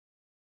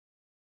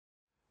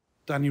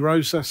Danny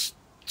Rose, that's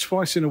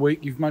twice in a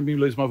week you've made me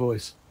lose my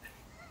voice.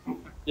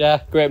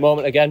 Yeah, great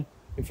moment again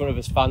in front of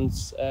us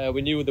fans.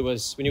 We knew there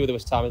was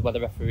time where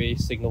the referee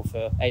signalled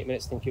for 8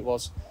 minutes, I think it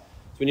was.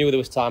 So we knew there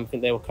was time. I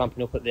think they were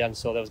cramping up at the end,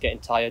 so they was getting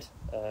tired.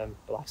 But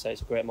like I say,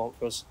 it's a great moment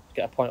for us to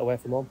get a point away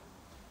from home.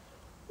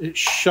 It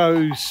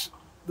shows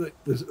that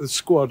the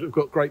squad have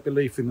got great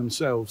belief in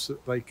themselves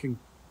that they can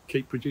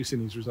keep producing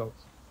these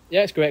results.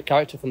 Yeah, it's great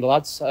character from the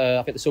lads.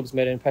 I think the subs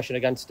made an impression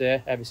again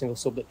today. Every single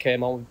sub that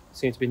came on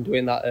seems to have been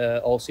doing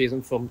that all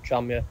season from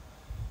Tranmere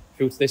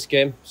through to this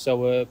game.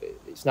 So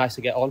it's nice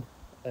to get on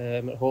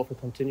and hopefully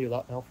continue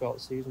that now throughout the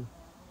season.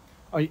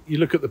 You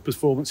look at the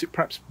performance, it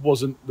perhaps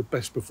wasn't the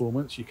best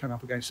performance. You came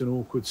up against an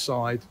awkward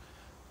side.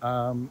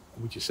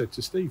 We just said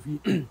to Steve,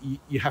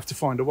 you have to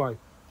find a way.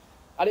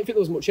 I didn't think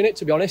there was much in it,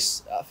 to be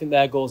honest. I think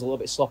their goal's a little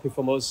bit sloppy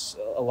from us.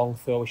 A long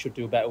throw, we should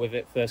do better with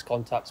it. First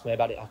contacts,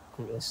 maybe I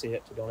couldn't really see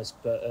it, to be honest.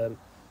 But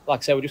like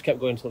I said, we just kept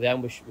going until the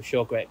end. We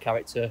showed great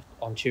character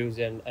on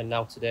Tuesday and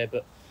now today.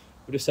 But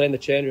we just said in the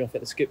change room, I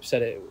think the skip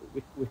said it,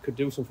 we could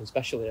do something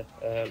special here.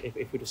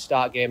 If we just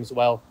start games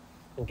well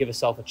and give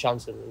ourselves a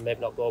chance and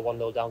maybe not go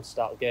 1-0 down to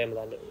start the game,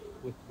 then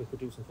we could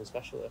do something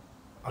special here.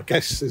 I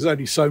guess there's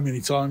only so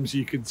many times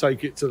you can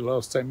take it to the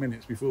last 10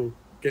 minutes before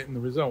getting the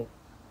result.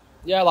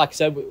 Yeah, like I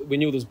said, we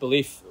knew there was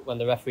belief when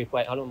the referee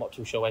played. I'm not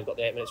too sure where he got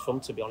the 8 minutes from,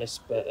 to be honest.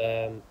 But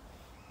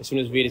as soon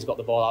as Reedy's got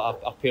the ball,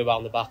 I peer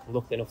around the back and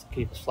luckily enough the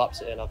keeper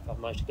slaps it in. I've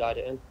managed to guide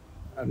it in.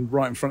 And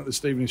right in front of the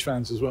Stevenage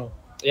fans as well.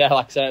 Yeah,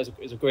 like I said, it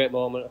was a great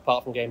moment.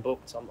 Apart from getting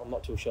booked, I'm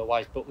not too sure why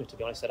he's booked me, to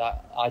be honest.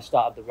 I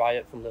started the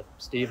riot from the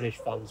Stevenage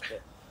fans,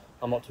 but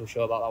I'm not too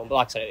sure about that one. But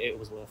like I said, it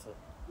was worth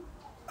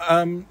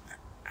it.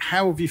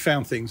 How have you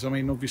found things? I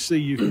mean,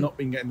 obviously you've not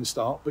been getting the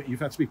start, but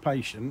you've had to be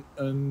patient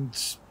and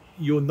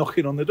you're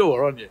knocking on the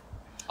door, aren't you?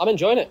 I'm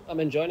enjoying it.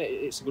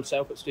 It's a good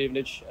setup at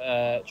Stevenage.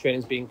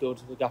 Training's been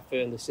good. The gaffer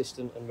and the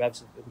assistant and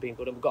Revs have been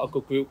good. And we've got a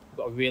good group. We've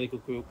got a really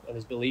good group, and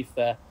there's belief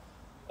there.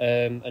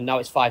 And now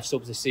it's 5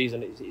 subs this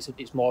season.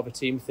 It's more of a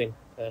team thing,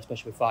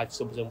 especially with 5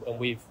 subs, and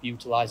we've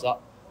utilised that.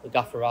 The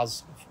gaffer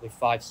has with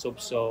 5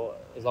 subs. So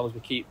as long as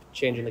we keep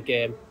changing the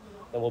game,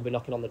 then we'll be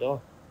knocking on the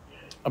door.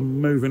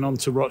 And moving on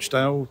to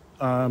Rochdale,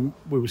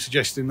 we were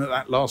suggesting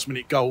that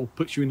last-minute goal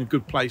puts you in a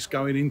good place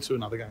going into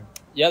another game.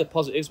 Yeah, the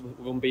positives,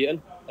 we're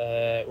unbeaten.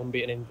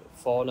 Unbeaten in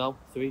 4 now,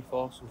 3,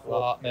 4, something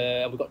like that.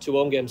 And we've got 2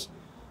 home games.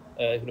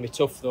 It's going to be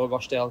tough though,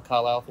 Rochdale and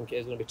Carlisle, I think it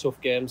is going to be tough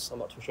games. I'm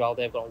not too sure how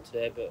they've got on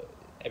today, but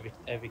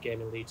every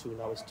game in League 2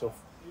 now is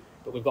tough.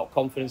 But we've got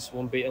confidence, we're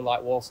unbeaten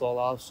like Walsall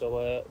are,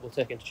 so we'll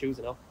take it into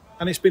Tuesday now.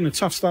 And it's been a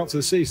tough start to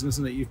the season,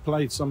 isn't it? You've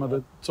played some of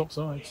the top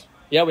sides.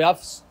 Yeah, we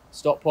have.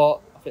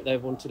 Stockport, I think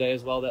they've won today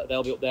as well.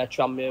 They'll be up there.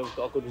 Tranmere, we've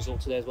got a good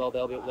result today as well.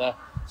 They'll be up there.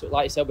 So,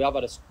 like you said,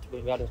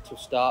 we've had a tough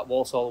start.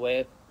 Walsall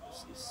away.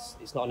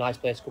 It's not a nice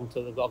place to come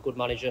to. They've got a good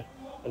manager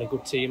and a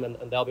good team, and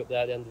they'll be up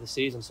there at the end of the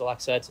season. So, like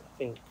I said, I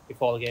think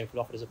before the game, if we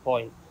offered us a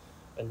point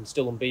and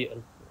still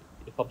unbeaten,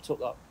 you'd probably took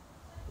that.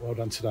 Well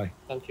done today.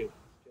 Thank you.